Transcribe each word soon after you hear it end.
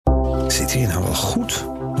Zit hier nou wel goed?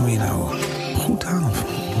 Moet je nou goed aan of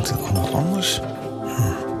moet het nog anders?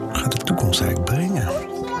 Wat gaat de toekomst eigenlijk brengen?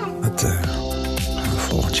 Wat gaan we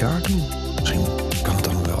volgend jaar doen? Misschien kan het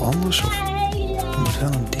dan wel anders of moet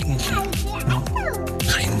wel een dingetje.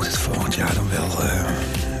 Misschien moet het volgend jaar dan wel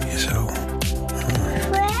weer zo.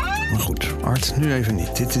 Maar goed, Art, nu even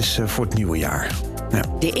niet. Dit is voor het nieuwe jaar. Ja.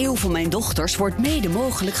 De eeuw van mijn dochters wordt mede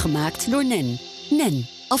mogelijk gemaakt door NEN. NEN.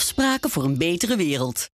 Afspraken voor een betere wereld.